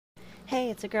Hey,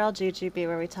 it's a girl Jujubee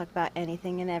where we talk about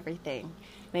anything and everything.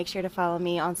 Make sure to follow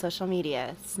me on social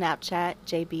media: Snapchat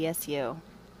JBSU,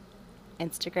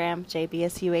 Instagram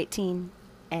JBSU18,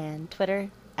 and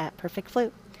Twitter at Perfect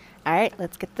Flute. All right,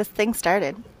 let's get this thing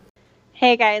started.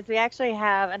 Hey guys, we actually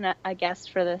have a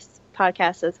guest for this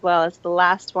podcast as well. It's the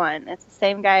last one. It's the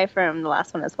same guy from the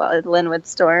last one as well. It's Linwood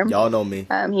Storm. Y'all know me.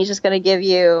 He's just going to give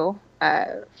you,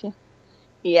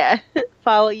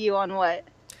 follow you on what?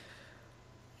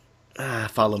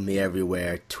 Follow me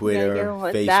everywhere: Twitter,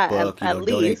 Facebook. At Donate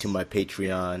least. to my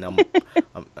Patreon.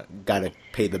 I'm gotta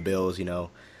pay the bills.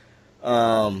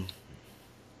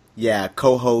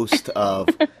 Co-host of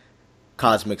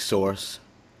Cosmic Source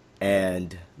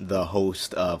and the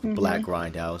host of Black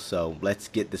Grindhouse. So let's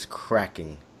get this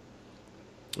cracking.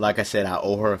 Like I said, I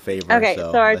owe her a favor. Okay,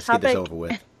 so our let's get this over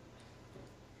with.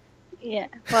 Yeah,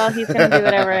 well, he's going to do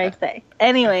whatever I say.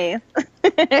 Anyways.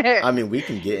 I mean, we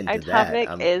can get into that. Our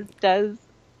topic is, does...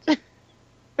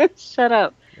 Shut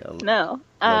up. No.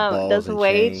 Does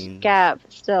wage gap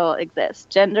still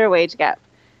exist? Gender wage gap.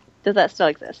 Does that still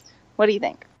exist? What do you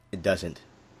think? It doesn't.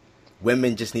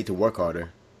 Women just need to work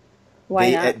harder. Why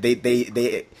not? They think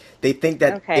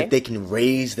that if they can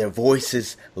raise their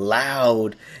voices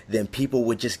loud, then people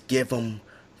would just give them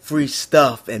free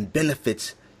stuff and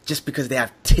benefits just because they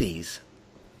have titties.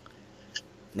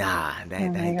 Nah, that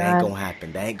ain't gonna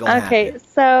happen. That ain't gonna happen. Okay,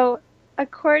 so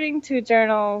according to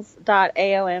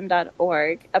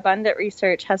journals.aom.org, abundant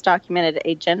research has documented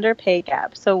a gender pay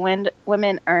gap. So when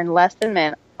women earn less than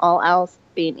men, all else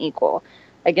being equal.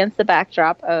 Against the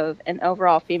backdrop of an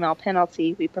overall female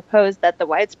penalty, we propose that the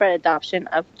widespread adoption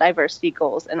of diversity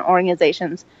goals in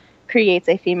organizations creates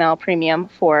a female premium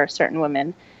for certain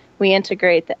women. We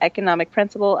integrate the economic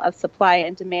principle of supply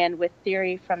and demand with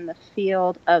theory from the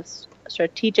field of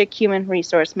strategic human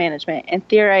resource management and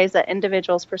theorize that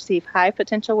individuals perceive high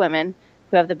potential women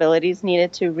who have the abilities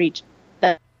needed to reach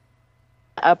the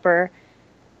upper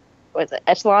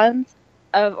echelons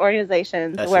of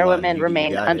organizations where women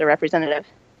remain underrepresented.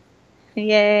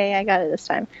 Yay, I got it this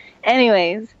time.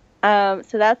 Anyways, so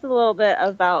that's a little bit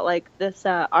about like this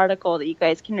article that you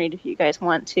guys can read if you guys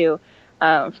want to.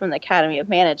 From the Academy of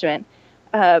Management.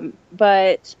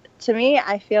 But to me,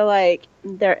 I feel like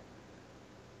the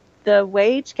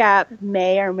wage gap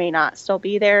may or may not still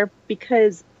be there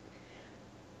because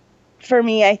for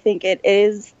me, I think it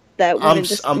is that women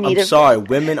I'm sorry.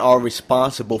 Women are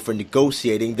responsible for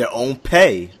negotiating their own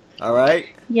pay. All right?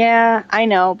 Yeah, I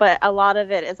know. But a lot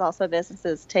of it is also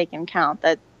businesses taking count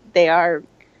that they are,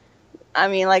 I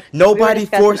mean, like... Nobody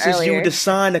forces you to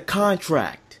sign a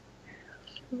contract.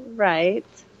 Right.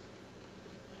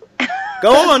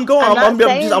 Go on.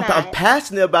 I'm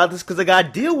passionate about this because I gotta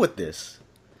deal with this.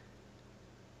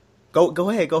 Go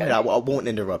ahead. I won't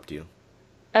interrupt you.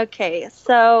 Okay,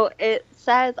 so it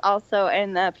says also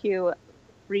in the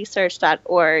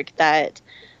PewResearch.org that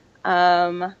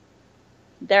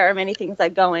there are many things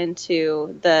that go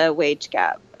into the wage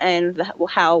gap and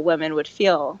how women would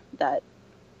feel that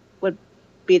would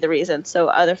be the reason. So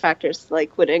other factors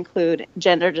like would include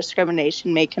gender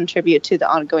discrimination may contribute to the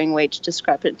ongoing wage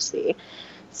discrepancy.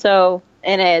 So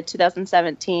in a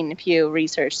 2017 Pew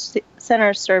Research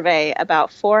Center survey,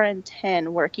 about 4 in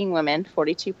 10 working women,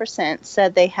 42%,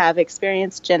 said they have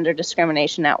experienced gender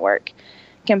discrimination at work,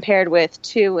 compared with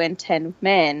 2 in 10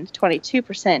 men,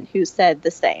 22%, who said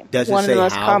the same. Does it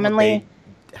say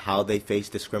how they face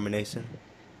discrimination?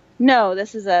 No,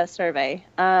 this is a survey.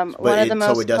 So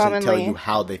it doesn't tell you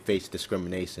how they face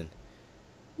discrimination.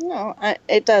 No,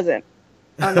 it doesn't.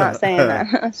 I'm not saying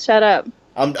that. Shut up.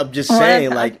 I'm just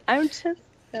saying, I'm just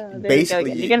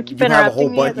basically, you're gonna keep you have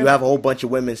a whole bunch of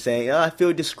women saying, "I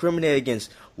feel discriminated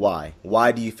against." Why?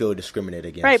 Why do you feel discriminated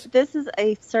against? Right, but this is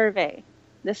a survey.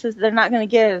 They're not going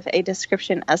to give a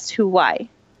description as to why.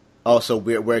 Oh, so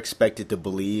we're expected to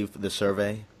believe the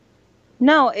survey?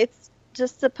 No, it's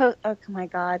just supposed. Oh my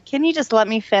God! Can you just let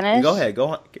me finish? Go ahead.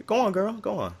 Go on, girl.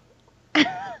 Go on.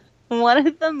 One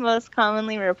of the most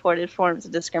commonly reported forms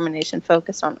of discrimination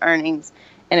focused on earnings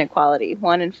inequality.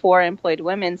 1 in 4 employed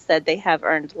women said they have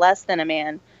earned less than a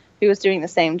man who was doing the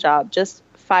same job. Just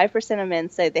 5% of men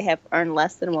say they have earned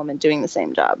less than a woman doing the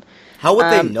same job. How would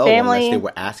they know unless they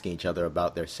were asking each other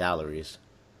about their salaries?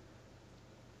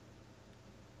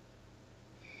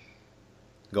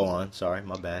 Go on. Sorry,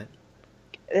 my bad.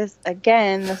 This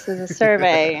is a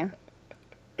survey.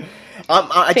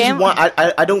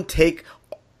 I don't take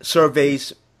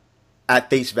surveys at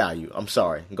face value. I'm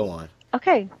sorry. Go on.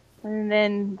 Okay. And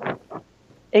then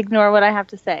ignore what I have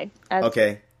to say.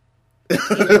 Okay.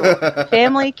 usual.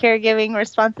 Family caregiving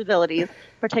responsibilities,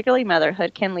 particularly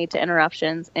motherhood, can lead to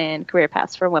interruptions in career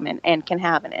paths for women and can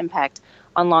have an impact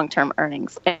on long-term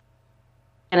earnings.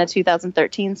 In a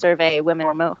 2013 survey, women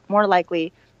were more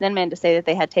likely than men to say that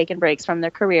they had taken breaks from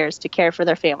their careers to care for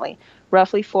their family.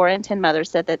 Roughly 4 in 10 mothers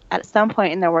said that at some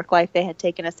point in their work life they had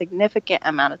taken a significant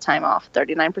amount of time off,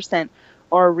 39%,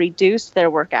 or reduced their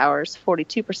work hours,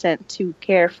 42%, to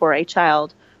care for a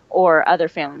child or other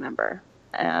family member.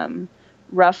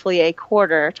 Roughly a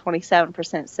quarter,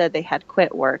 27%, said they had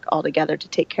quit work altogether to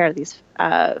take care of these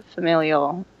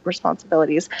familial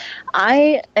responsibilities.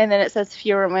 And then it says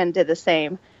fewer women did the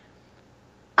same.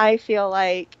 I feel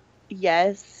like,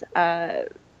 yes,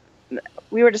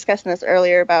 we were discussing this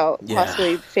earlier about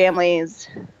possibly families.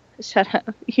 Shut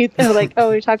up. They're like,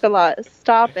 oh, we talk a lot.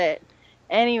 Stop it.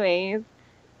 Anyways,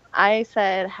 I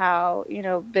said how,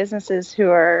 businesses who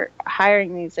are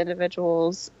hiring these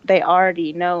individuals, they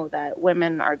already know that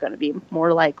women are going to be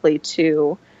more likely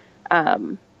to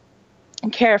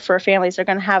care for families. They're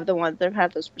going to have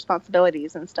have those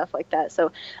responsibilities and stuff like that.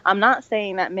 So I'm not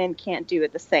saying that men can't do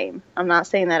it the same. I'm not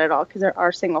saying that at all, because there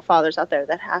are single fathers out there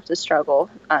that have to struggle.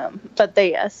 But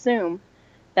they assume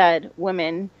that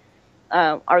women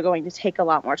are going to take a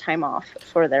lot more time off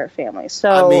for their families.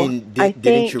 So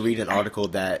didn't you read an article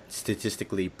that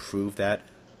statistically proved that?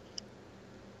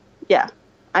 Yeah,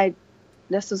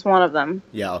 this is one of them.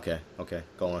 Yeah. Okay.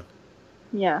 Go on.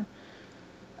 Yeah.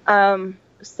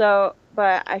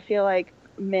 But I feel like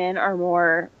men are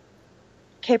more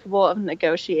capable of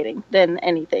negotiating than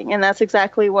anything, and that's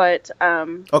exactly what.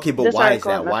 Okay, but why is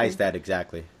that? Why is that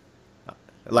exactly?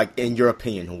 Like, in your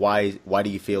opinion, why do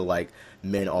you feel like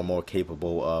men are more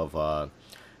capable of?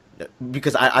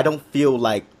 Because I don't feel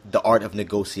like the art of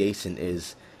negotiation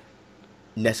is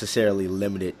necessarily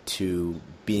limited to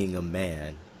being a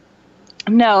man.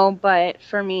 No, but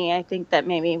for me, I think that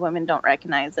maybe women don't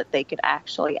recognize that they could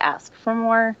actually ask for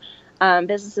more.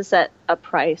 Businesses set a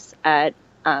price at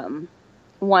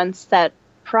one set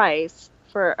price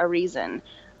for a reason.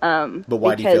 But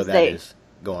why do you feel that is?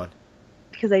 Go on.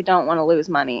 Because they don't want to lose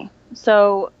money.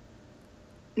 So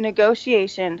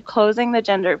negotiation, closing the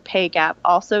gender pay gap,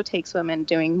 also takes women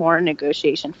doing more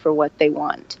negotiation for what they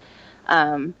want.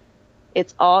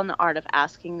 It's all in the art of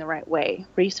asking the right way.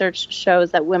 Research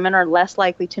shows that women are less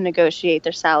likely to negotiate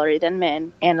their salary than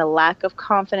men, and a lack of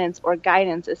confidence or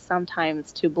guidance is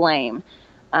sometimes to blame.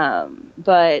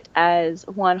 But as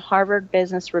one Harvard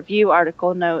Business Review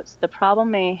article notes, the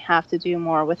problem may have to do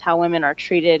more with how women are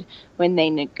treated when they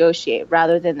negotiate,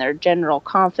 rather than their general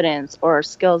confidence or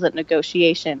skills at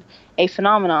negotiation, a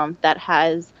phenomenon that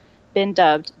has been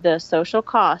dubbed the social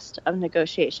cost of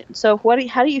negotiation. So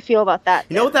how do you feel about that?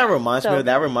 You know what that reminds me of?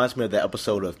 That reminds me of the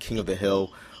episode of King of the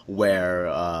Hill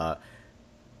where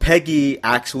Peggy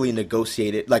actually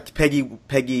negotiated, like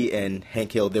Peggy and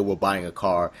Hank Hill, they were buying a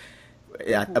car.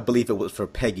 I believe it was for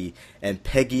Peggy, and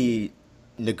Peggy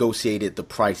negotiated the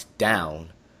price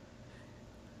down,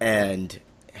 and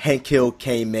Hank Hill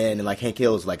came in, and like Hank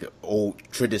Hill is like an old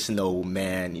traditional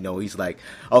man, he's like,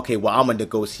 okay, well, I'm gonna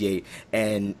negotiate,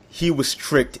 and he was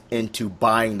tricked into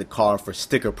buying the car for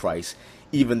sticker price,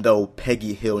 even though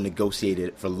Peggy Hill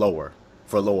negotiated for a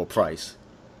lower price.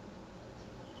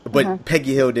 But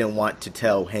Peggy Hill didn't want to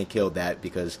tell Hank Hill that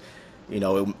because,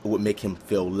 it would make him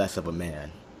feel less of a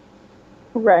man.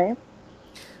 Right.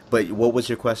 But what was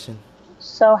your question?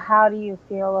 So how do you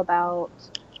feel about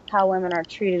how women are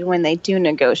treated when they do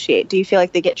negotiate? Do you feel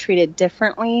like they get treated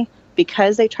differently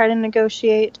because they try to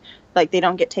negotiate? Like they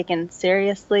don't get taken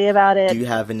seriously about it? Do you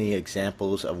have any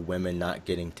examples of women not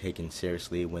getting taken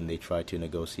seriously when they try to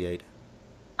negotiate?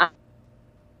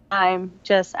 I'm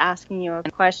just asking you a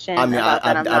question. I'm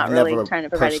not really trying to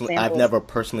provide examples. I've never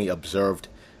personally observed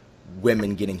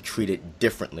women getting treated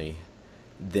differently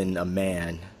than a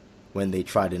man when they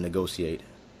try to negotiate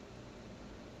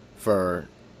for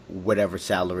whatever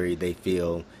salary they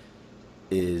feel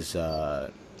they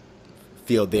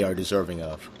are deserving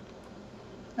of.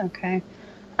 Okay.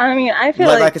 I mean, I feel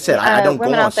like I said, I don't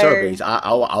go on surveys.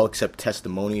 I'll accept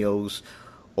testimonials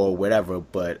or whatever,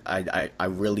 but I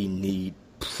really need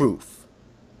proof.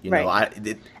 Otherwise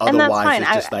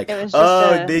it's just like,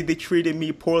 they treated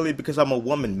me poorly because I'm a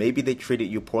woman. Maybe they treated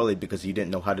you poorly because you didn't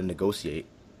know how to negotiate.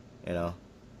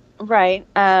 Right.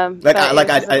 I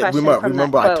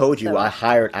remember I told you I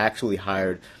actually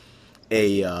hired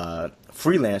a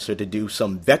freelancer to do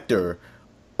some vector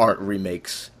art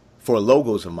remakes for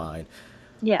logos of mine.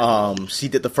 Yeah. She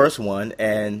did the first one,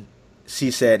 and she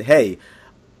said, "Hey,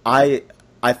 I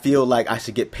feel like I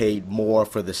should get paid more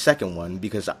for the second one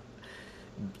because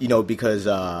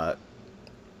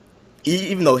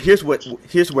even though here's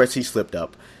where she slipped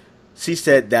up. She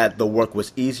said that the work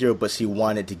was easier, but she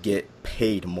wanted to get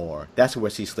paid more. That's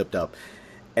where she slipped up.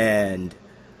 And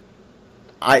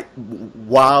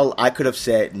while I could have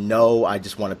said no, I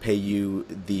just want to pay you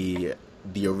the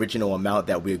original amount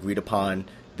that we agreed upon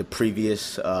the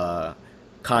previous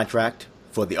contract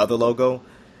for the other logo.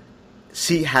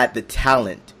 She had the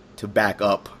talent to back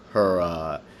up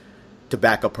her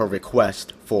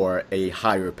request for a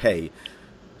higher pay.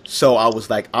 So I was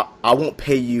like, I won't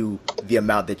pay you the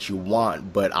amount that you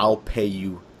want, but I'll pay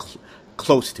you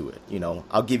close to it. You know,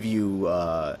 I'll give you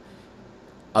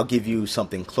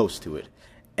something close to it,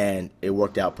 and it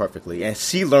worked out perfectly. And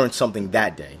she learned something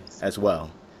that day as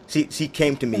well. She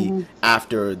came to me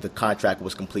after the contract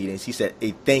was complete, and she said,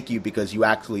 "Hey, thank you, because you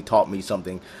actually taught me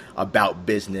something about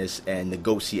business and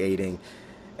negotiating."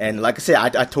 And like I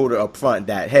said, I told her up front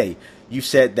that, hey, you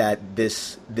said that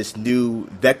this new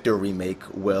Vector remake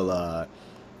will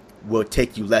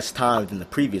take you less time than the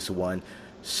previous one,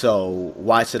 so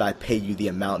why should I pay you the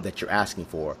amount that you're asking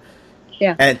for?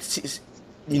 Yeah. And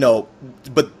you know,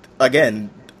 but again,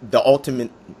 the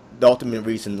ultimate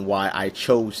reason why I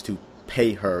chose to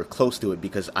pay her close to it,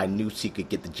 because I knew she could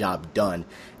get the job done,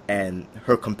 and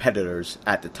her competitors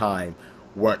at the time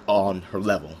weren't on her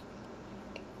level.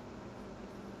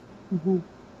 Mm-hmm.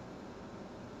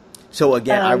 So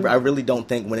again, I really don't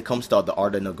think, when it comes to the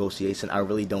art of negotiation, I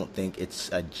really don't think it's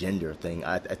a gender thing.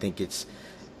 I think it's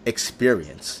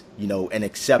experience, you know, and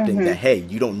accepting that, hey,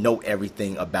 you don't know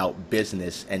everything about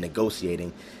business and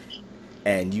negotiating,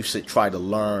 and you should try to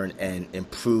learn and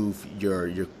improve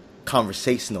your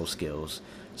conversational skills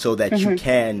so that you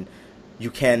can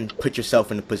put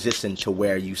yourself in a position to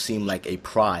where you seem like a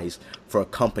prize for a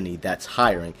company that's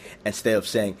hiring, instead of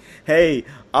saying, hey,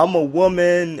 I'm a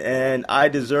woman and I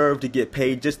deserve to get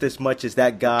paid just as much as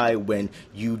that guy, when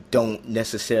you don't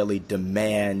necessarily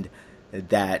demand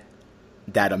that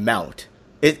amount.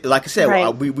 It, like I said,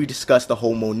 right. we discussed the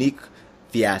whole Monique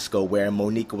fiasco, where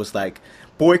Monique was like,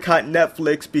 boycott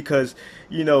Netflix because,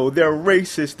 you know, they're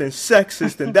racist and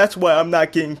sexist, and that's why I'm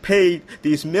not getting paid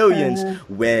these millions,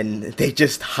 when they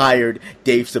just hired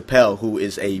Dave Chappelle, who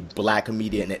is a black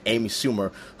comedian, and Amy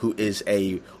Schumer, who is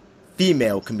a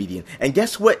female comedian. And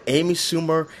guess what? Amy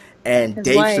Schumer and She's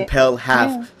Dave white. Chappelle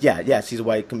have, yeah, she's a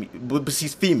white comedian, but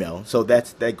she's female, so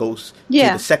that goes to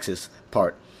the sexist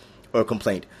part or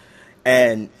complaint.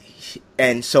 And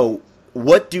so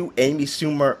what does Amy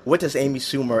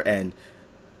Schumer and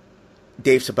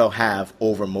Dave Chappelle have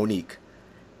over Monique?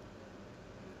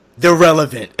 They're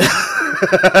relevant.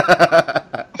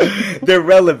 They're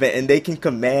relevant, and they can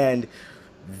command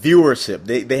viewership.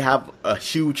 They have a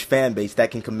huge fan base that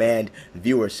can command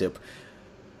viewership.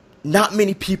 Not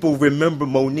many people remember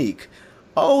Monique.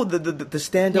 Oh, the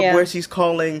stand-up where she's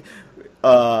calling,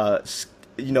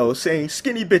 you know, saying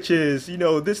skinny bitches, you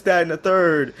know, this, that, and the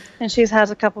third. And she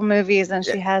has a couple movies, and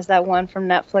she has that one from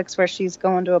Netflix where she's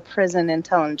going to a prison and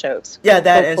telling jokes. Yeah,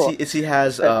 that, cool. And she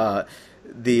has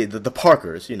the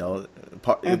Parkers, you know,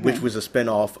 which was a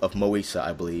spinoff of Moesha,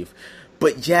 I believe.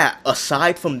 But yeah,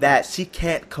 aside from that, she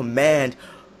can't command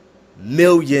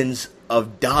millions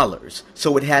of dollars.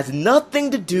 So it has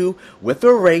nothing to do with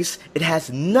her race. It has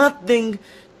nothing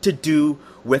to do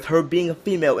with her being a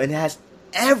female. It has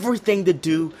everything to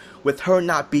do with her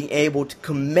not being able to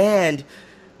command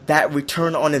that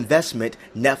return on investment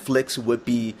Netflix would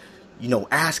be, you know,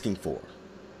 asking for.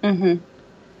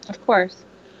 Of course.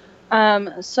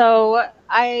 So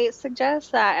I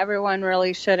suggest that everyone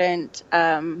really shouldn't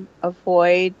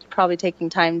avoid probably taking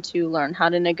time to learn how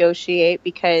to negotiate,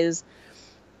 because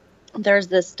there's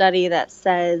this study that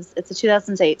says, it's a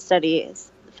 2008 study,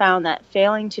 found that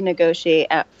failing to negotiate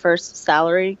at first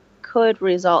salary could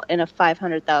result in a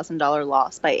 $500,000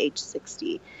 loss by age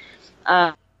 60.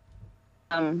 And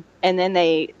then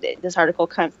this article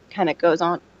kind of goes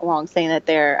on along saying that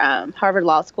their Harvard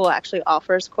Law School actually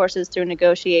offers courses through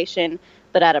negotiation,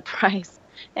 but at a price.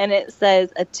 And it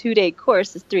says a 2-day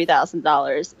course is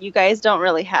 $3,000. You guys don't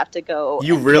really have to go.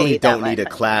 You really don't need a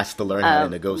class to learn how to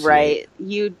negotiate. Right.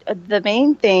 The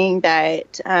main thing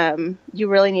that you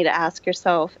really need to ask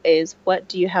yourself is, what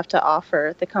do you have to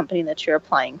offer the company that you're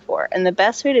applying for? And the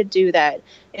best way to do that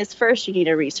is, first, you need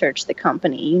to research the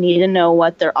company. You need to know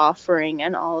what they're offering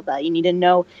and all of that. You need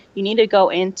to go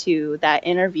into that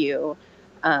interview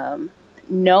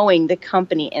knowing the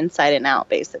company inside and out,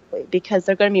 basically, because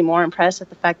they're going to be more impressed with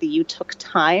the fact that you took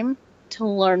time to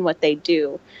learn what they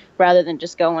do, rather than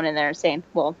just going in there and saying,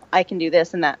 well, I can do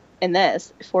this and that and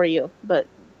this for you. But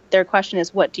their question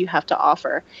is, what do you have to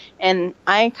offer? And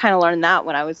I kind of learned that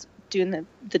when I was doing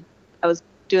the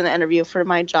interview for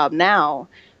my job now.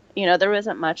 there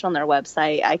wasn't much on their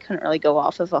website. I couldn't really go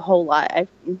off of a whole lot.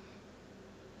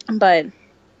 But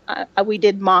we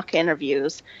did mock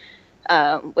interviews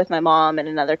with my mom and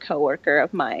another coworker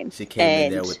of mine. She came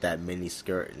in there with that mini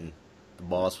skirt, and the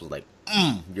boss was like,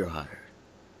 "You're hired."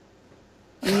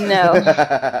 No.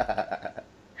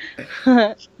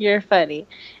 You're funny.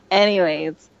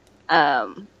 Anyways,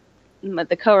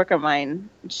 the coworker of mine,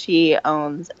 she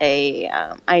owns a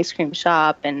ice cream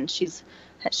shop, and she's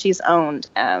owned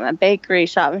a bakery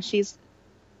shop, and she's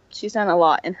done a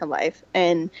lot in her life.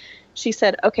 And she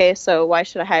said, "Okay, so why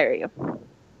should I hire you?"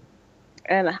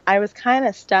 And I was kind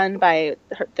of stunned by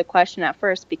the question at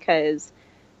first, because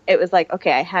it was like,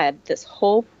 okay, I had this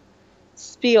whole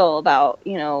spiel about,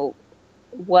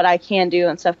 what I can do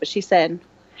and stuff, but she said,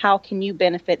 "How can you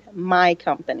benefit my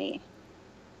company?"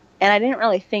 And I didn't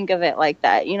really think of it like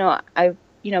that. We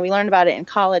learned about it in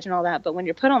college and all that, but when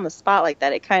you're put on the spot like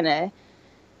that, you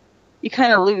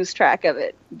kind of lose track of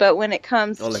it. But when it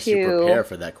comes unless you prepare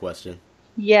for that question.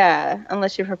 Yeah,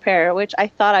 unless you prepare, which I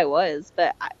thought I was,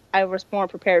 but I was more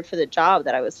prepared for the job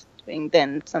that I was doing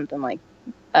than something like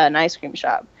an ice cream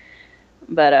shop.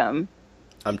 But I'm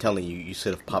telling you, you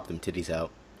should have popped them titties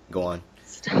out. Go on.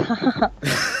 Stop.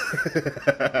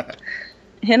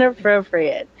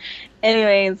 Inappropriate.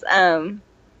 Anyways,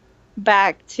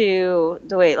 back to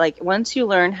the way, like, once you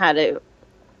learn how to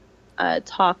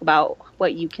talk about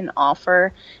what you can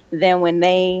offer, then when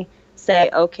they say,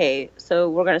 okay, so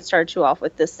we're going to start you off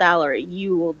with this salary,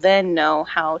 you will then know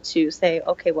how to say,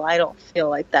 okay, well, I don't feel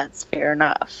like that's fair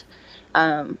enough.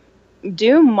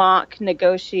 Do mock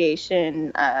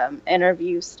negotiation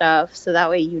interview stuff, so that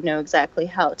way you know exactly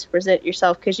how to present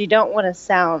yourself, because you don't want to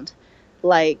sound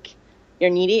like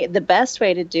you're needy. The best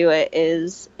way to do it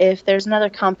is if there's another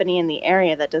company in the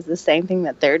area that does the same thing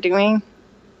that they're doing,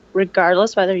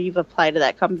 regardless whether you've applied to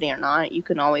that company or not, you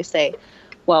can always say,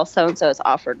 well, so-and-so has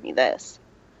offered me this,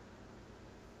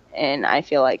 and I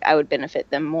feel like I would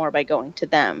benefit them more by going to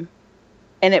them.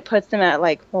 And it puts them at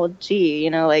like, well, gee,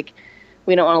 like,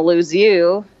 we don't want to lose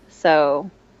you. So,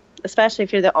 especially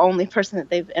if you're the only person that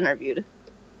they've interviewed,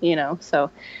 so.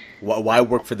 Why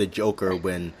work for the Joker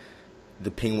when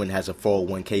the Penguin has a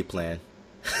 401k plan?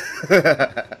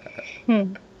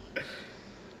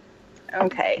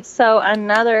 Okay, so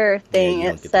another thing,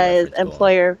 it says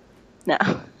employer. No.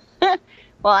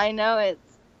 Well, I know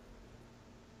it's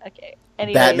okay.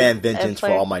 Anyways, Batman Vengeance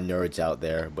for all my nerds out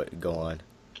there, but go on.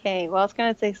 Okay, well, I was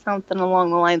going to say something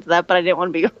along the lines of that, but I didn't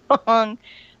want to be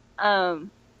wrong.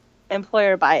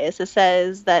 Employer bias. It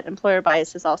says that employer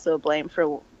bias is also blamed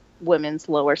for women's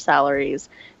lower salaries.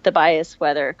 The bias,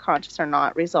 whether conscious or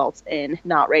not, results in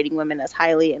not rating women as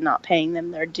highly and not paying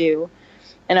them their due.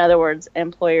 In other words,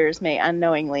 employers may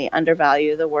unknowingly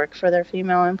undervalue the work for their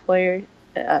female employees.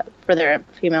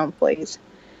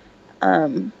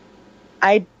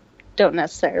 I don't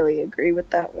necessarily agree with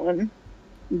that one,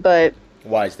 but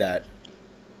why is that?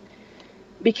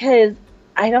 Because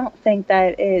I don't think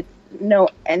that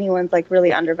anyone's like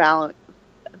really undervaluing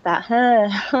that.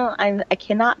 I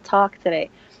cannot talk today.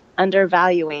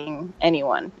 Undervaluing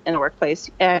anyone in the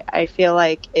workplace. I feel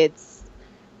like it's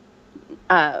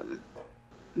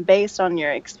based on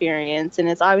your experience, and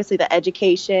it's obviously the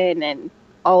education and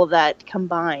all of that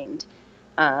combined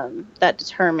that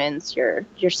determines your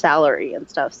salary and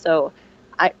stuff. So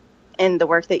and the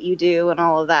work that you do and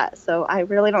all of that. So I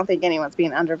really don't think anyone's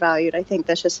being undervalued. I think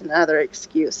that's just another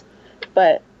excuse.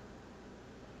 But,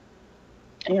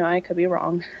 I could be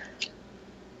wrong.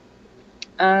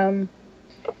 Let's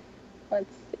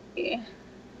see.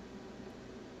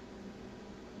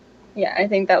 Yeah, I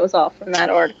think that was all from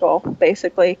that article,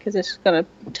 basically, because it's going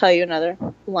to tell you another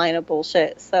line of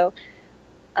bullshit. So,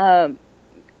 I've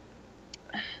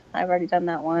already done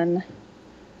that one.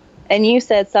 And you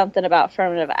said something about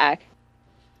affirmative action.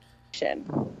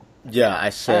 Yeah, I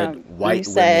said white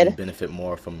women benefit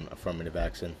more from affirmative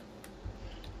action.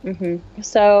 Mm-hmm.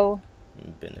 So,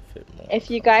 benefit more. If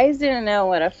you guys didn't know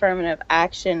what affirmative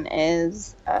action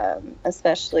is,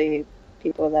 especially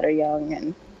people that are young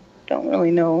and don't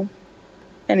really know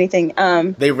anything,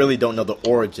 they really don't know the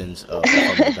origins of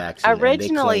affirmative action.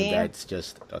 Originally, and they claim that's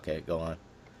just okay. Go on.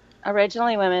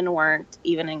 Originally, women weren't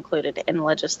even included in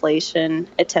legislation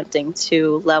attempting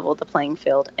to level the playing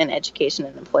field in education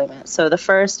and employment. So the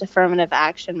first affirmative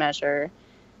action measure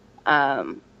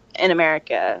in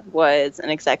America was an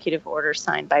executive order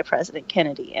signed by President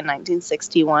Kennedy in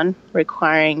 1961,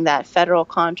 requiring that federal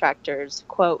contractors,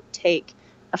 quote, take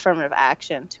affirmative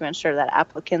action to ensure that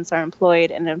applicants are employed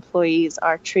and employees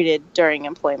are treated during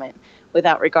employment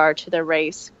without regard to their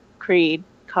race, creed,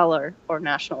 color or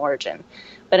national origin.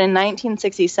 But in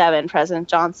 1967, President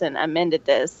Johnson amended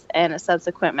this, and a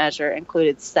subsequent measure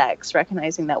included sex,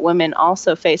 recognizing that women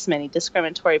also face many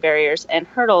discriminatory barriers and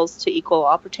hurdles to equal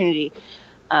opportunity.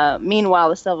 Meanwhile,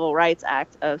 the Civil Rights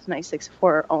Act of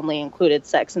 1964 only included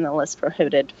sex in the list of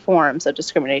prohibited forms of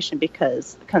discrimination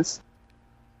because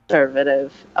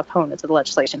conservative opponents of the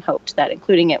legislation hoped that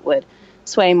including it would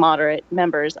sway moderate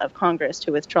members of Congress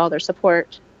to withdraw their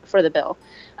support for the bill.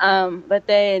 But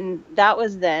then that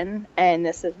was then, and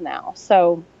this is now.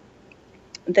 So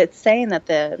that's saying that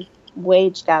the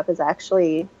wage gap is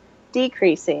actually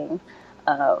decreasing.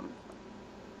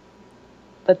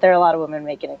 But there are a lot of women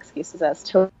making excuses as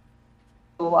to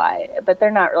why. But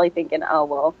they're not really thinking, oh,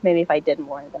 well, maybe if I did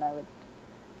more, then I would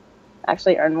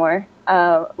actually earn more.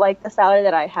 Like the salary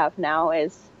that I have now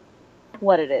is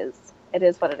what it is. It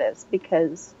is what it is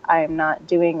because I'm not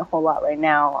doing a whole lot right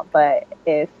now. But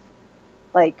if,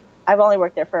 like, I've only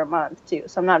worked there for a month too,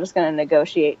 so I'm not just going to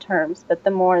negotiate terms. But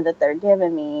the more that they're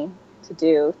giving me to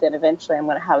do, then eventually I'm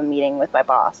going to have a meeting with my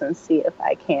boss and see if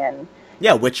I can.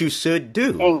 Yeah, what you should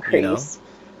do. Increase.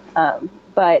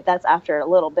 But that's after a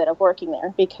little bit of working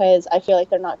there because I feel like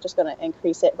they're not just going to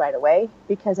increase it right away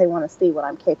because they want to see what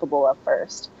I'm capable of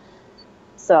first.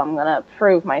 So I'm going to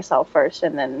prove myself first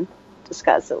and then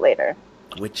discuss it later.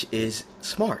 Which is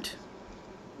smart.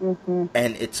 Mm-hmm.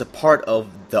 And it's a part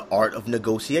of the art of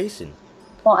negotiation.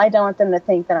 Well, I don't want them to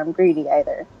think that I'm greedy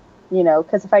either. You know,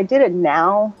 because if I did it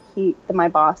now, my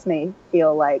boss may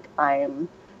feel like I'm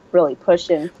really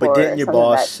pushing for. But didn't your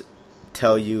boss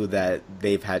tell you that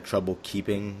they've had trouble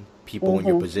keeping people in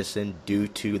your position due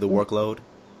to the workload?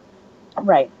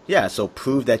 Right. Yeah, so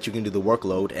prove that you can do the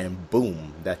workload and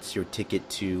boom, that's your ticket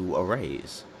to a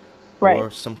raise. Right.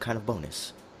 Or some kind of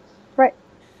bonus. Right.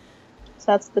 So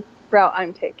that's the route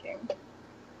I'm taking.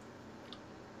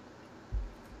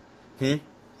 So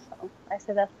I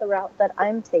said that's the route that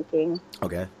I'm taking.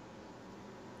 Okay.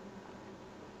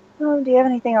 Do you have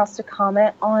anything else to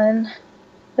comment on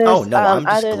this? Oh, no, I'm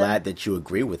just glad that you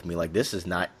agree with me. Like, this is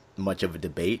not much of a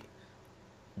debate.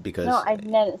 Because no, I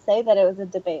didn't say that it was a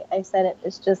debate. I said it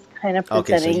was just kind of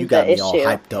presenting the issue. Okay, so you got me all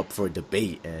hyped up for a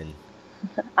debate. And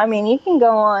I mean, you can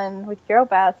go on with your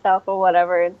bad self or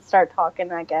whatever and start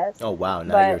talking, I guess. Oh, wow.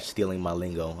 Now you're stealing my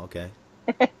lingo. Okay.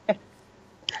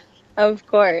 Of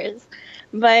course.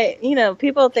 But, you know,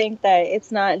 people think that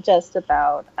it's not just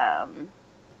about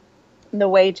the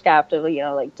wage gap of, you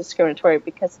know, like discriminatory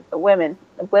because of the women.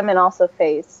 The women also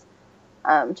face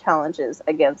challenges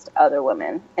against other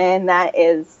women. And that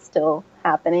is still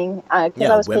happening. Because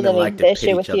I was women presenting like to the pit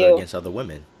issue with each other you. against other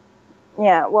women.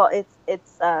 Yeah, well,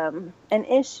 it's an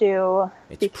issue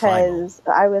because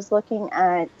primal. I was looking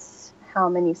at how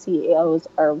many CEOs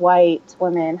are white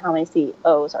women, how many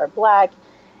CEOs are black,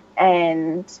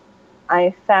 and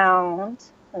I found,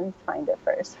 let me find it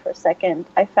first for a second,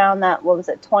 I found that,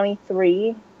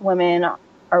 23 women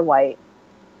are white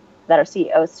that are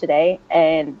CEOs today,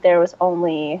 and there was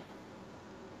only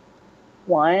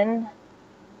one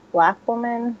black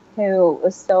woman who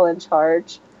was still in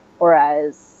charge,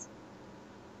 whereas,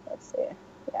 let's see,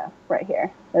 yeah, right here,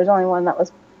 there's only one that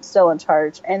was still in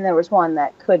charge, and there was one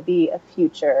that could be a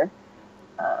future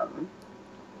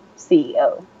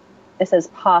CEO. It says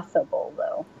possible,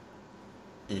 though.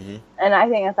 Mm-hmm. And I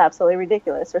think that's absolutely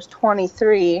ridiculous. There's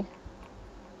 23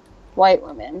 white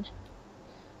women,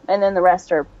 and then the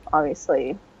rest are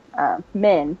obviously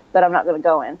men, but I'm not going to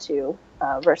go into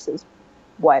versus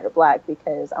white or black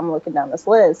because I'm looking down this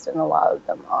list, and a lot of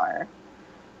them are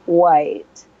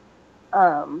white.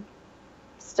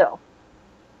 Still.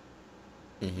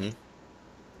 Mm-hmm.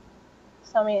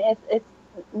 So, I mean, it's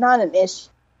not an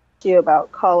issue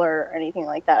about color or anything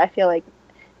like that. I feel like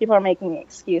people are making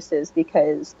excuses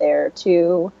because they're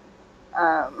too,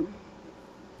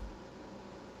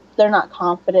 they're not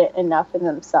confident enough in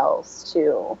themselves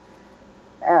to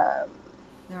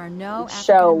there are no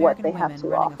show what they have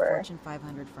to offer. A Fortune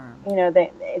 500 firm. You know,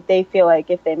 they feel like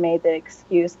if they made the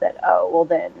excuse that, oh, well,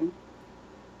 then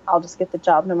I'll just get the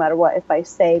job no matter what. If I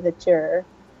say that you're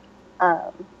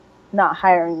not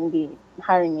hiring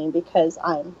me because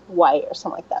I'm white or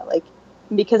something like that, like,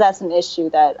 because that's an issue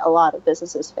that a lot of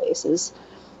businesses face is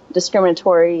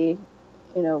discriminatory.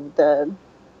 You know,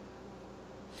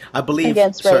 I believe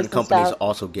certain companies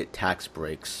also get tax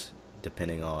breaks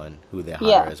depending on who they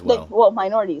hire as well.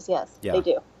 Minorities, yes, they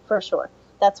do for sure.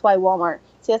 That's why Walmart.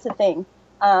 See, that's the thing.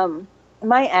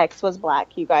 My ex was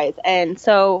black, you guys, and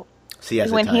so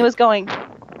when he was going,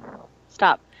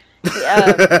 stop.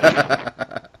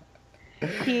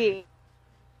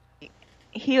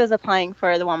 He was applying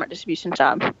for the Walmart distribution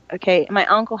job. Okay, my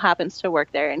uncle happens to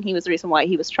work there, and he was the reason why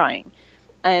he was trying.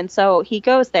 And so he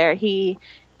goes there. He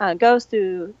goes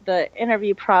through the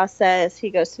interview process. He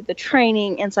goes through the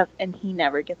training and stuff, and he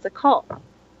never gets a call.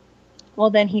 Well,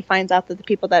 then he finds out that the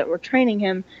people that were training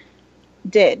him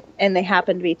did, and they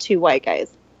happened to be 2 white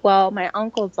guys. Well, my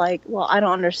uncle's like, well, I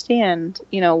don't understand,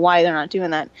 why they're not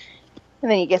doing that.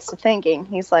 And then he gets to thinking.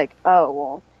 He's like, oh,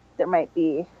 well, there might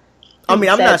be... I'm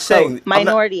not saying...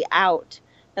 minority out.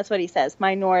 That's what he says.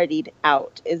 Minority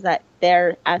out is that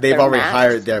they've already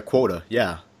hired their quota.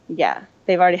 Yeah. Yeah.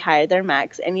 They've already hired their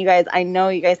max. And you guys, I know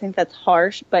you guys think that's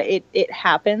harsh, but it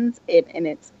happens.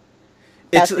 It's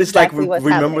exactly like,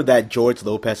 remember that George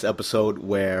Lopez episode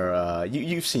where,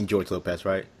 you've seen George Lopez,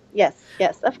 right? Yes,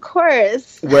 of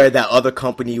course. Where that other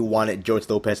company wanted George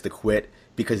Lopez to quit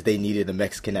because they needed a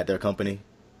Mexican at their company?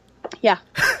 Yeah.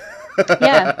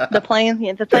 Yeah, the plane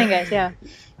guys, yeah.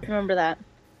 Remember that.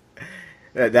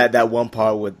 That one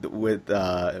part with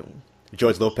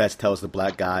George Lopez tells the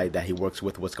black guy that he works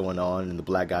with what's going on, and the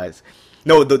black guys,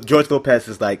 George Lopez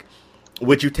is like,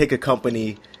 would you take a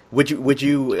company? Would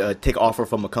you take offer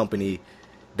from a company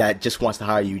that just wants to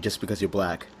hire you just because you're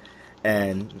black?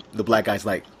 And the black guy's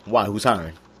like, why? Who's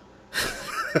hiring?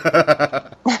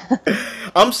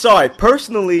 I'm sorry,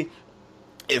 personally,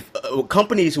 if a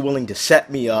company is willing to set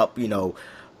me up,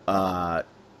 ugly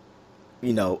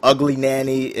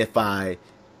nanny. If I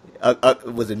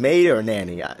was it maid or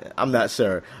nanny? I'm not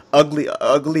sure.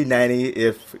 Ugly nanny.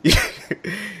 If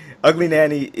ugly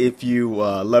nanny if you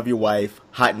love your wife.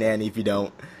 Hot nanny if you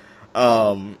don't.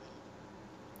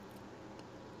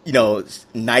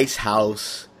 Nice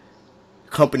house,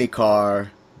 company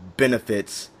car,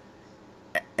 benefits,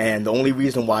 and the only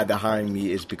reason why they're hiring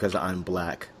me is because I'm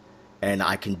black and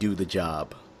I can do the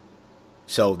job.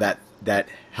 So that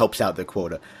helps out their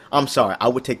quota. I'm sorry, I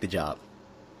would take the job.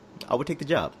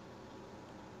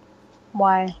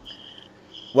 Why?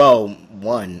 Well,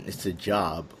 one, it's a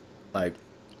job. Like,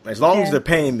 as long as they're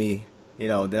paying me,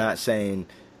 they're not saying,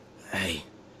 hey,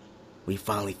 we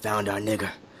finally found our nigger.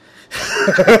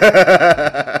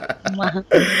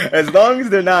 As long as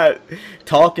they're not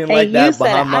talking like that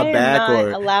behind my back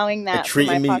or allowing that for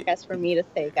my podcast for me to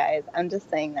say, guys. I'm just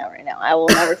saying that right now. I will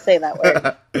never say that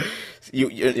word.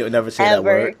 You'll never say that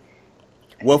word.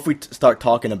 What if we start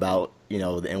talking about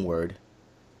the N-word,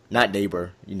 not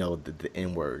neighbor, the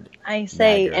N-word? I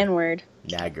say nagger. N-word.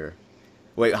 Nagger.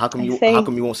 Wait, how come you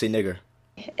won't say nigger?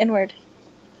 N-word.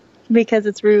 Because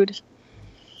it's rude.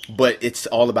 But it's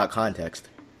all about context.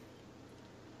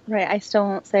 Right, I still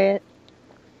won't say it.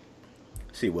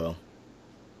 She will.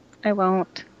 I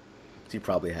won't. She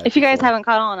probably has. If you guys haven't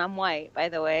caught on, I'm white, by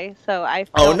the way, so I.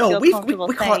 Oh no, we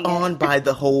caught on by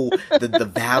the whole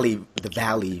the valley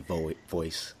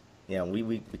voice. Yeah,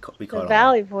 we caught on. The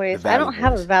valley voice. I don't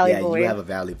have a valley voice. Yeah, you have a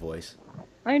valley voice.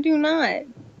 I do not.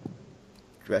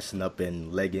 Dressing up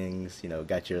in leggings,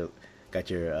 got your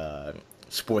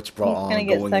sports bra on,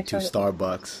 going into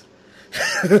Starbucks.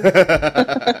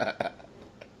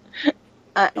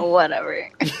 Whatever.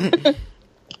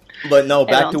 But no,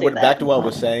 back to what I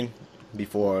was saying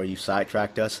before you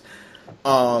sidetracked us.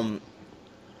 Yeah,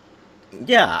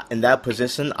 in that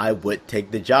position, I would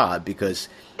take the job because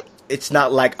it's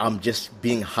not like I'm just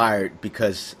being hired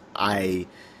because I'm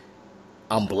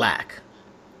black.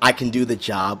 I can do the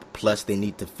job. Plus, they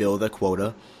need to fill their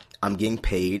quota. I'm getting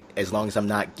paid as long as I'm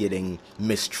not getting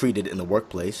mistreated in the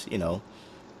workplace.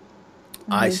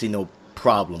 I see no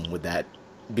problem with that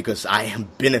because I am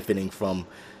benefiting from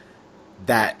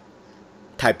that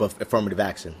type of affirmative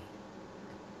action.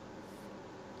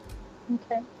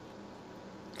 Okay.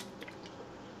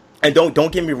 And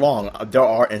don't get me wrong. There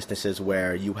are instances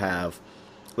where you have,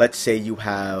 let's say you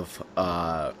have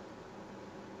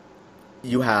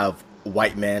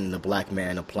white man and a black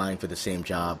man applying for the same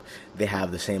job. They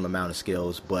have the same amount of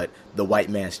skills, but the white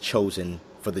man's chosen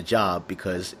for the job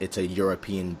because it's a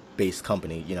European-based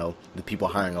company. The people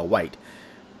hiring are white.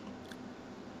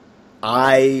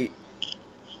 I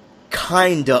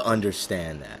kinda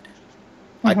understand that.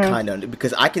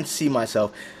 Because I can see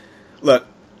myself. Look,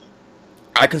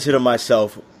 I consider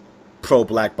myself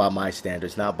pro-black by my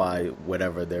standards, not by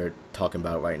whatever they're talking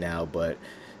about right now, but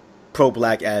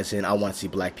pro-black as in I want to see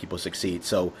black people succeed.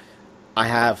 So I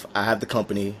have the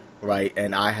company, right,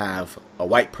 and I have a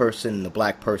white person and a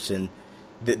black person.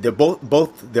 They're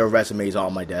both their resumes are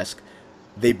on my desk.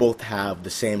 They both have the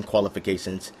same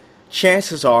qualifications.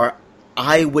 Chances are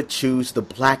I would choose the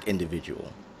black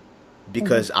individual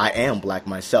because I am black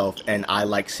myself and I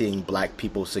like seeing black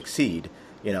people succeed,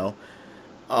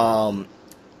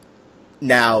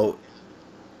 Now,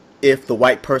 if the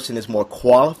white person is more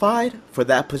qualified for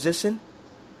that position,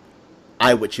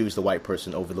 I would choose the white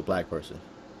person over the black person.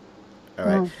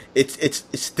 All right, it's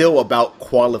still about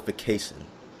qualification.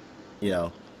 You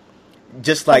know,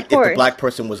 just like if the black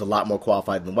person was a lot more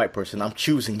qualified than the white person, I'm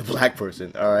choosing the black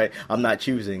person. All right, I'm not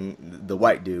choosing the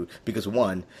white dude because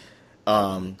one,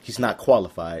 he's not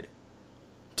qualified.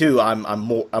 Two, I'm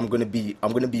gonna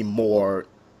be more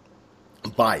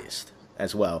biased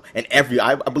as well. And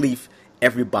I believe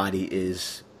everybody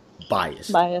is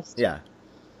biased. Yeah.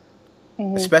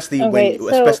 Mm-hmm. Especially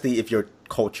if your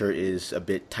culture is a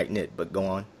bit tight knit. But go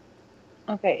on.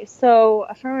 Okay, so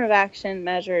affirmative action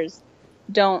measures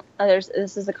don't.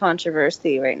 This is a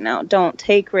controversy right now. Don't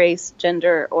take race,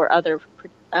 gender, or other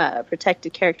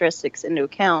protected characteristics into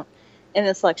account in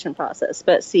the selection process,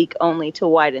 but seek only to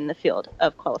widen the field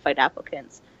of qualified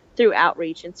applicants through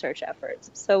outreach and search efforts.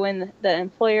 So when the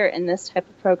employer in this type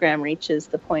of program reaches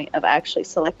the point of actually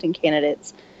selecting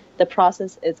candidates, the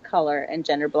process is color and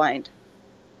gender blind.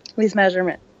 These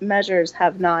measures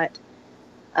have not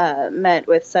met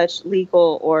with such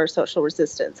legal or social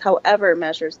resistance. However,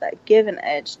 measures that give an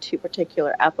edge to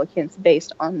particular applicants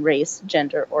based on race,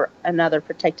 gender, or another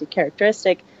protected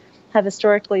characteristic have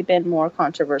historically been more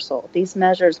controversial. These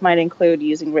measures might include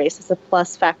using race as a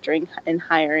plus factor in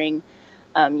hiring,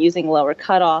 using lower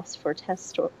cutoffs for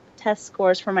test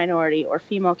scores for minority or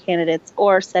female candidates,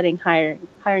 or setting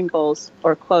hiring goals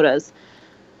or quotas.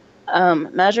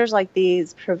 Measures like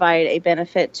these provide a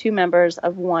benefit to members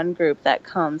of one group that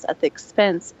comes at the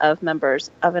expense of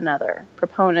members of another.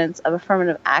 Proponents of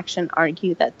affirmative action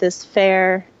argue that this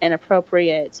fair and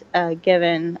appropriate,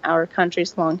 given our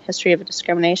country's long history of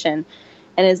discrimination,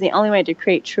 and is the only way to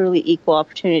create truly equal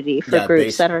opportunity for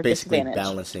groups that are disadvantaged. Basically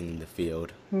balancing the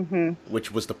field,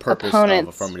 which was the purpose of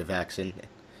affirmative action.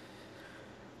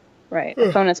 Right.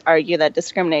 Opponents argue that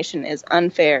discrimination is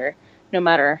unfair no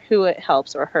matter who it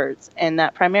helps or hurts, and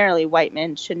that primarily white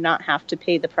men should not have to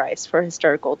pay the price for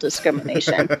historical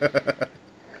discrimination.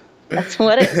 That's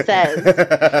what it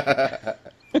says.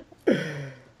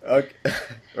 Okay.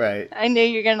 Right. I knew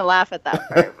you were going to laugh at that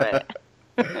part, but...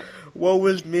 Woe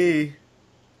was me.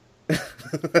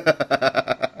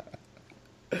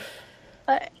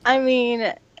 I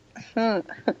mean, I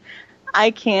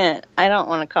don't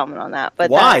want to comment on that. But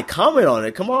why? Comment on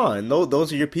it. Come on.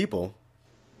 Those are your people.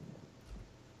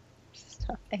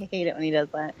 I hate it when he does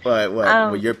that. What?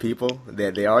 Well, your people?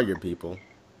 They are your people.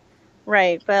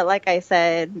 Right, but like I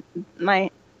said,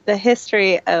 the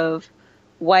history of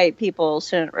white people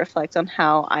shouldn't reflect on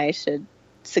how I should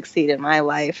succeed in my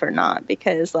life or not,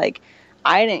 because like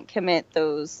I didn't commit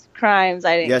those crimes.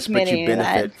 I didn't commit any of that. Yes,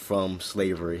 but you benefit from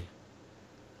slavery.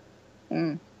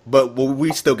 But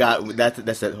we still got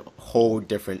that's a whole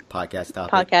different podcast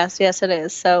topic. Yes, it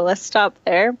is. So let's stop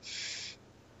there.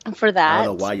 For that, I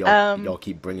don't know why y'all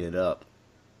keep bringing it up,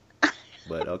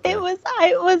 but okay. It was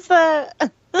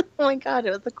oh my god,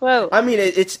 it was a quote. I mean,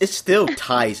 it still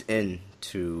ties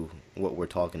into what we're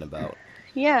talking about.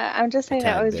 Yeah, I'm just saying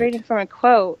that I was reading from a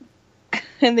quote,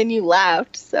 and then you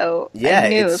laughed, so yeah, I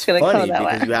knew it was going to come that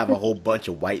way. Because you have a whole bunch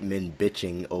of white men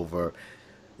bitching over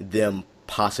them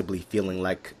possibly feeling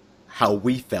like how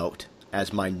we felt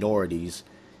as minorities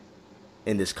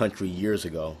in this country years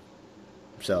ago.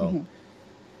 So.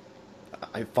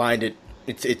 I find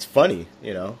it's funny,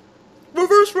 you know.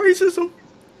 Reverse racism.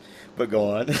 But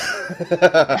go on.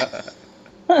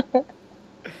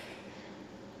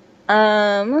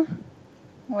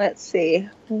 Let's see.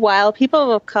 While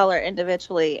people of color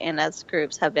individually and as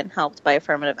groups have been helped by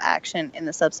affirmative action in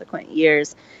the subsequent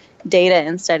years, data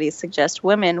and studies suggest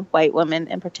white women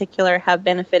in particular, have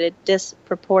benefited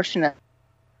disproportionately.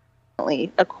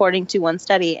 According to one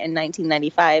study in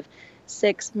 1995,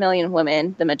 6 million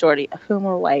women, the majority of whom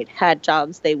were white, had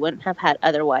jobs they wouldn't have had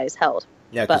otherwise held.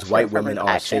 Yeah, because white women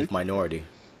are a safe minority.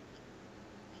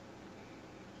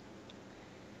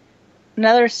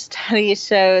 Another study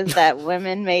shows that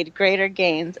women made greater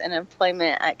gains in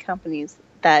employment at companies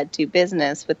that do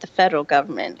business with the federal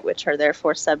government, which are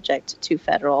therefore subject to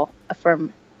federal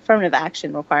affirmative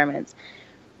action requirements,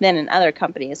 than in other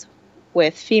companies,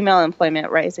 with female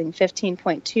employment rising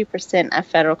 15.2% at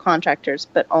federal contractors,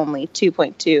 but only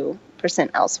 2.2%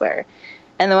 elsewhere.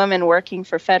 And the women working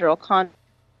for federal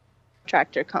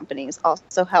contractor companies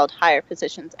also held higher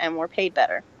positions and were paid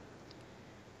better.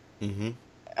 Mm-hmm.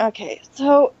 Okay,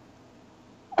 so...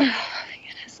 Oh my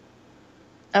goodness.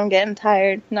 I'm getting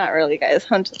tired. Not really, guys.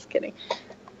 I'm just kidding.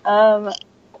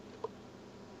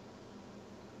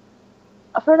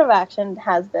 Affirmative action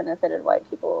has benefited white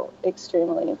people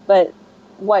extremely, but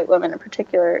white women in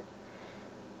particular,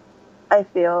 I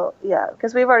feel,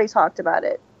 because we've already talked about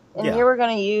it. And you were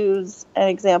going to use an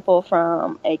example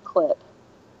from a clip.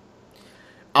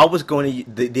 I was going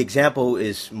to the example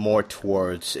is more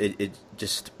towards it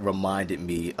just reminded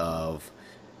me of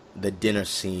the dinner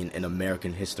scene in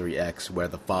American History X where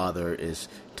the father is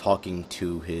talking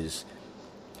to his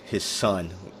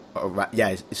son,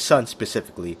 his son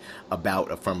specifically,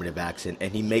 about affirmative action,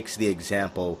 and he makes the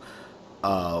example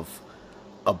of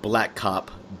a black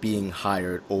cop being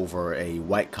hired over a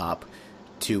white cop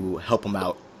to help him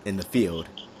out in the field,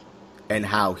 and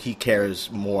how he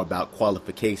cares more about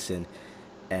qualification,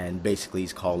 and basically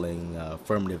he's calling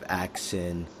affirmative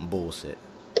action bullshit.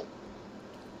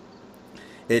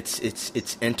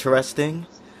 It's interesting,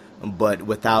 but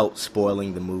without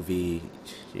spoiling the movie,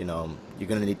 you're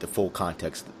gonna need the full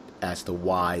context as to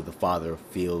why the father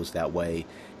feels that way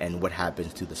and what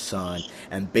happens to the son,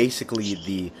 and basically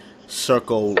the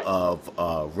circle of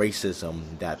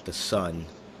racism that the son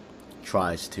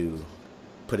tries to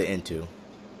put it into.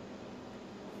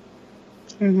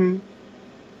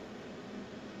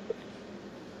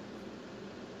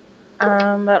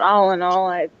 But all in all,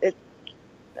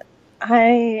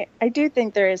 I do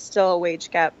think there is still a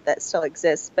wage gap that still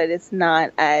exists, but it's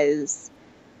not as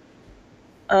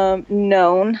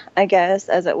known, I guess,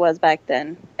 as it was back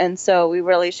then. And so we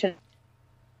really shouldn't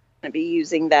be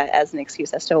using that as an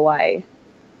excuse as to why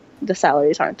the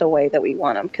salaries aren't the way that we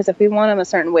want them. Because if we want them a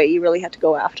certain way, you really have to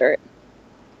go after it.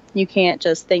 You can't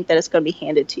just think that it's going to be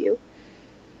handed to you.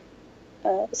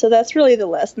 So that's really the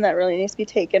lesson that really needs to be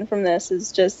taken from this,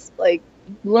 is just like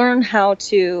learn how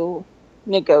to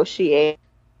negotiate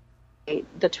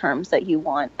the terms that you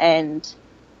want and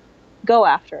go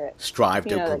after it. Strive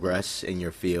to progress in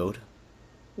your field.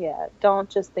 Yeah, don't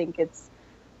just think it's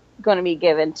going to be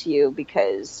given to you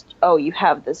because, you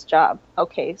have this job.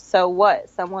 Okay, so what?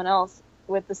 Someone else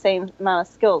with the same amount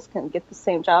of skills can get the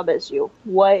same job as you.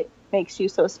 What makes you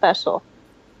so special?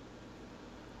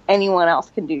 Anyone else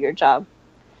can do your job.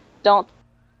 Don't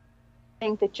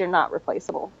think that you're not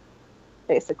replaceable,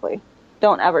 basically.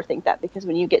 Don't ever think that, because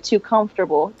when you get too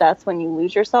comfortable, that's when you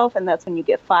lose yourself, and that's when you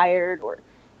get fired or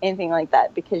anything like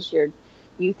that, because you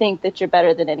think that you're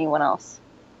better than anyone else.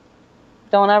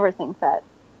 Don't ever think that.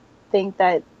 Think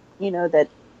that, that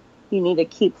you need to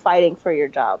keep fighting for your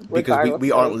job. Because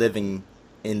we aren't living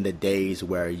in the days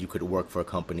where you could work for a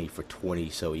company for 20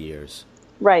 so years.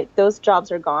 Right. Those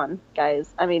jobs are gone,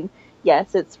 guys. I mean,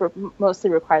 yes, it's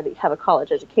mostly required that you have a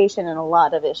college education, and a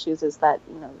lot of issues is that,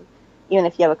 even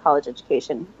if you have a college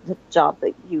education, the job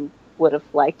that you would have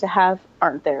liked to have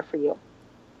aren't there for you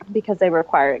because they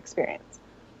require experience.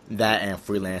 That and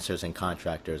freelancers and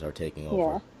contractors are taking over.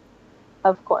 Yeah,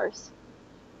 of course.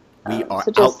 We are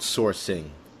outsourcing.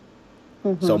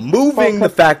 Mm-hmm. So moving the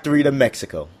factory to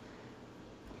Mexico.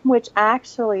 Which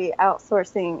actually,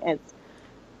 outsourcing is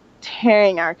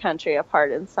tearing our country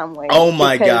apart in some ways. Oh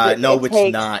my God. No,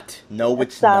 it's not. No,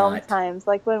 it's not. Sometimes,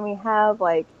 like when we have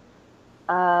for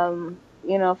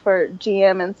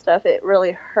GM and stuff, it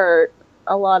really hurt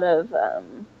a lot of,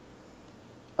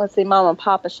 mom and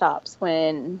papa shops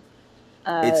when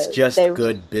it's just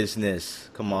good business.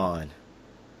 Come on.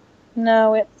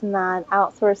 No, it's not.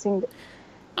 Outsourcing,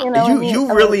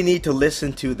 you really need to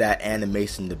listen to that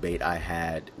animation debate I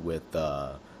had with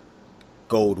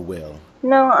Goldwill.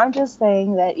 No, I'm just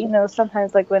saying that,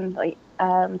 sometimes like when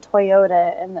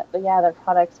Toyota and their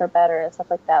products are better and stuff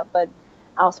like that, but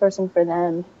outsourcing for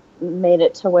them made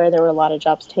it to where there were a lot of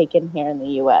jobs taken here in the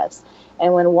U.S.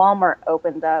 And when Walmart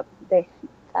opened up,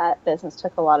 that business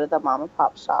took a lot of the mom and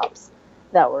pop shops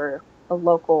that were a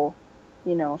local,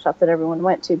 shop that everyone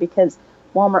went to, because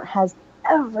Walmart has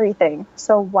everything.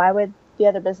 So why would the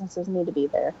other businesses need to be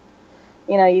there?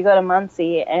 You go to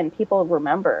Muncie and people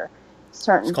remember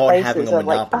certain places of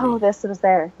like, this was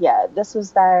there. Yeah, this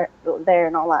was there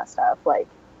and all that stuff. Like,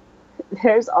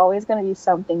 there's always going to be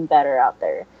something better out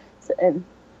there.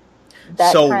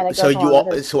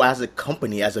 So as a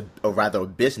company, or rather a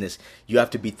business, you have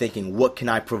to be thinking, what can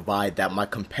I provide that my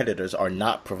competitors are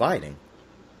not providing?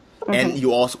 Mm-hmm. And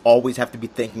you also always have to be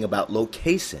thinking about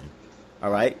location.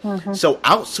 All right. Mm-hmm. So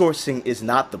outsourcing is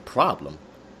not the problem.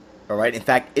 All right. In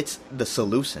fact, it's the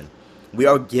solution. We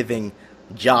are giving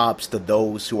jobs to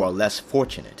those who are less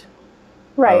fortunate.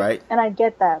 Right. All right. And I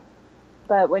get that.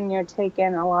 But when you're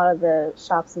taking a lot of the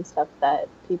shops and stuff that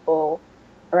people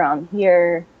around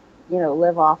here,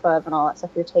 live off of and all that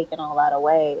stuff, you're taking all that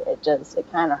away. It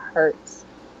kind of hurts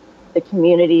the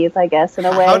communities, I guess, in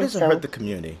a way. How does it hurt the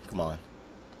community? Come on.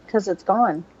 Because it's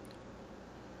gone.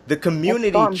 The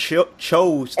community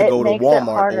chose to go to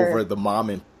Walmart over the mom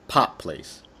and pop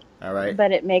place. All right.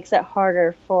 But it makes it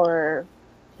harder for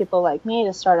people like me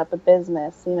to start up a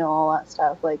business, all that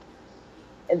stuff. Like,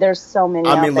 there's so many.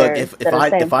 I mean, look,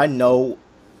 if I know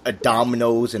a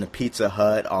Domino's and a Pizza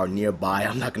Hut are nearby,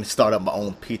 I'm not going to start up my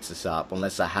own pizza shop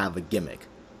unless I have a gimmick.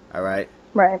 All right?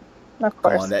 Right. Of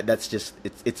course. Come on, that's just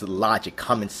it's logic,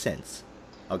 common sense.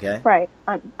 Okay? Right.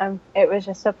 It was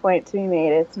just a point to be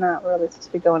made. It's not really supposed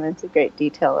to be going into great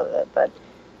detail of it, but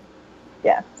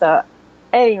yeah. So,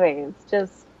 anyways,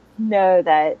 just know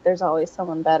that there's always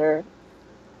someone better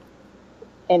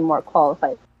and more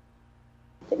qualified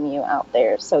than you out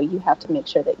there. So you have to make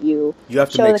sure that you have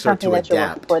to show make the sure company to that you're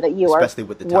adapt, working for that you especially are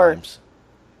with the worth, times.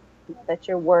 that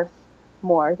you're worth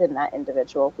more than that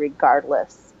individual,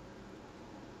 regardless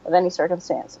of any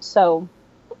circumstance. So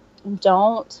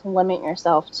don't limit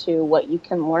yourself to what you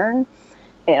can learn.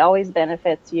 It always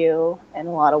benefits you in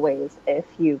a lot of ways if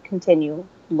you continue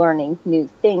learning new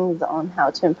things on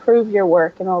how to improve your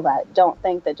work and all that. Don't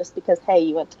think that just because, hey,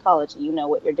 you went to college, you know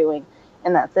what you're doing,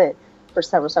 and that's it for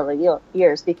several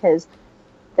years, because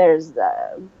there's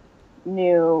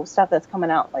new stuff that's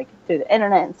coming out like through the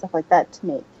internet and stuff like that to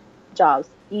make jobs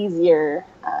easier.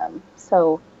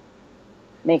 So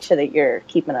make sure that you're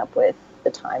keeping up with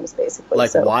the times, basically.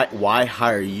 Like, why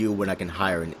hire you when I can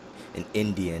hire an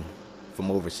Indian from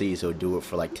overseas who'll do it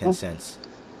for like 10 cents?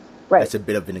 Right. That's a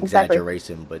bit of an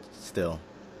exaggeration, but still.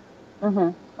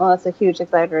 Well, that's a huge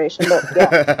exaggeration, but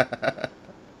yeah.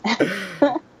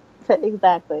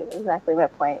 Exactly my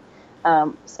point.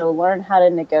 So learn how to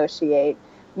negotiate.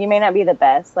 You may not be the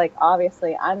best. Like,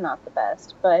 obviously, I'm not the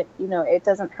best, but, you know, it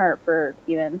doesn't hurt for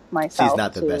even myself. She's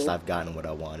not the best. I've gotten what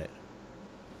I wanted.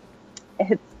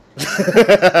 Even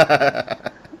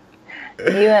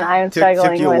I'm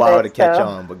struggling with it. Took you a while to catch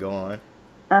on, but go on.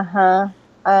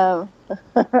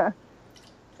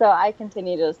 So I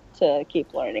continue to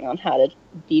keep learning on how to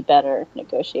be better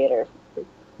negotiator,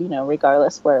 you know,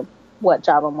 regardless what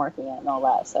job I'm working at and all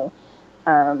that. So,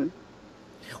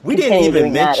 we didn't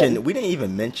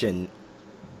even mention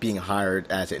being hired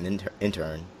as an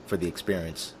intern for the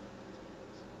experience.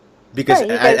 Because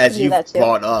as you've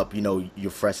brought up, you know, you're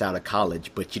fresh out of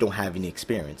college, but you don't have any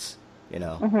experience, you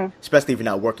know, especially if you're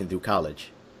not working through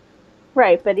college.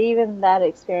 Right, but even that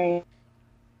experience,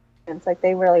 like,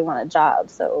 they really want a job,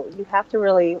 so you have to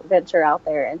really venture out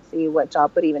there and see what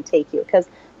job would even take you. Because,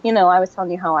 you know, I was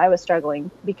telling you how I was struggling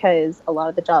because a lot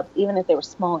of the jobs, even if they were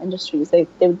small industries, they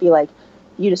would be like,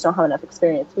 you just don't have enough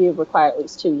experience. We require at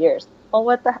least 2 years.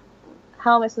 Well,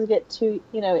 how am I supposed to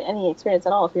get any experience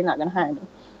at all if you're not going to hire me?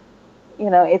 You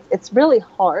know, it's really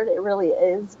hard. It really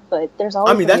is. But there's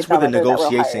always. I mean, that's where the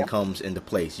negotiation comes into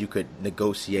place. You could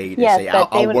negotiate and say,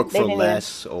 I'll work for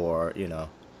less, or, you know.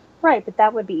 Right, but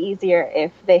that would be easier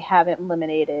if they haven't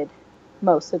eliminated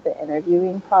most of the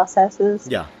interviewing processes.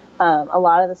 Yeah. A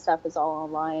lot of the stuff is all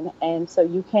online, and so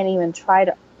you can't even try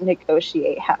to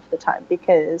negotiate half the time,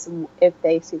 because if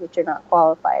they see that you're not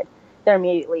qualified, they're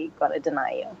immediately going to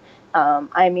deny you.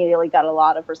 I immediately got a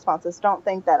lot of responses. Don't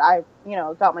think that I,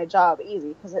 got my job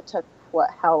easy, because it took,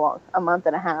 how long? A month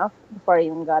and a half before I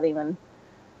even got a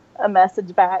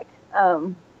message back.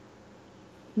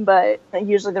 But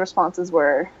usually the responses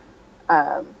were,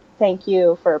 thank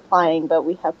you for applying, but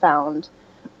we have found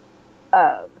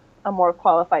a more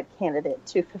qualified candidate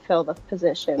to fulfill the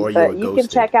position. But you can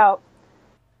check out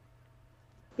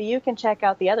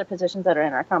the other positions that are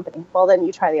in our company. Well, then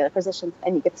you try the other positions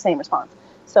and you get the same response.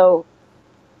 So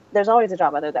there's always a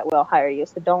job out there that will hire you.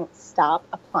 So don't stop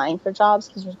applying for jobs,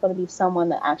 because there's going to be someone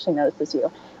that actually notices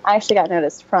you. I actually got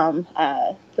noticed from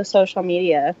the social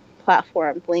media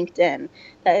platform, LinkedIn.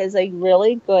 That is a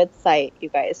really good site, you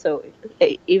guys. So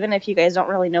even if you guys don't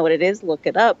really know what it is, look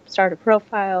it up, start a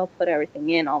profile, put everything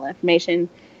in, all the information,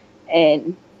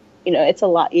 and it's a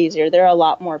lot easier. There are a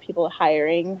lot more people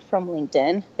hiring from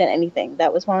LinkedIn than anything.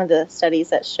 That was one of the studies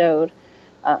that showed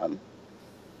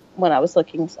when I was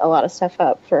looking a lot of stuff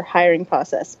up for hiring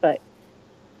process. But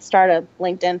start a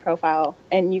LinkedIn profile,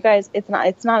 and you guys, it's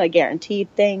not a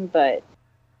guaranteed thing, but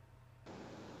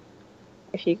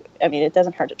it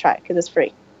doesn't hurt to try it because it's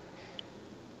free.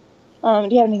 Do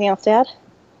you have anything else to add?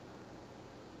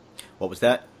 What was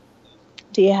that?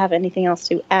 Do you have anything else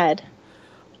to add?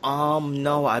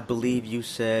 No, I believe you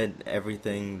said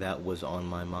everything that was on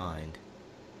my mind.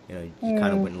 You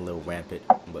kind of went a little rampant,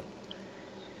 but.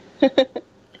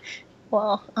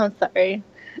 Well, I'm sorry.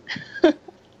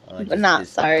 But not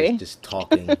sorry. Just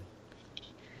talking.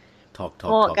 Talk.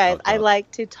 Well, guys, talk. I like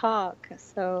to talk,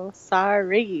 so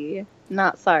sorry.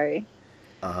 Not sorry.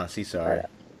 Sorry.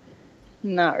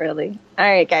 Not really. All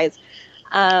right, guys.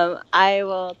 I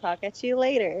will talk at you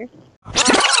later.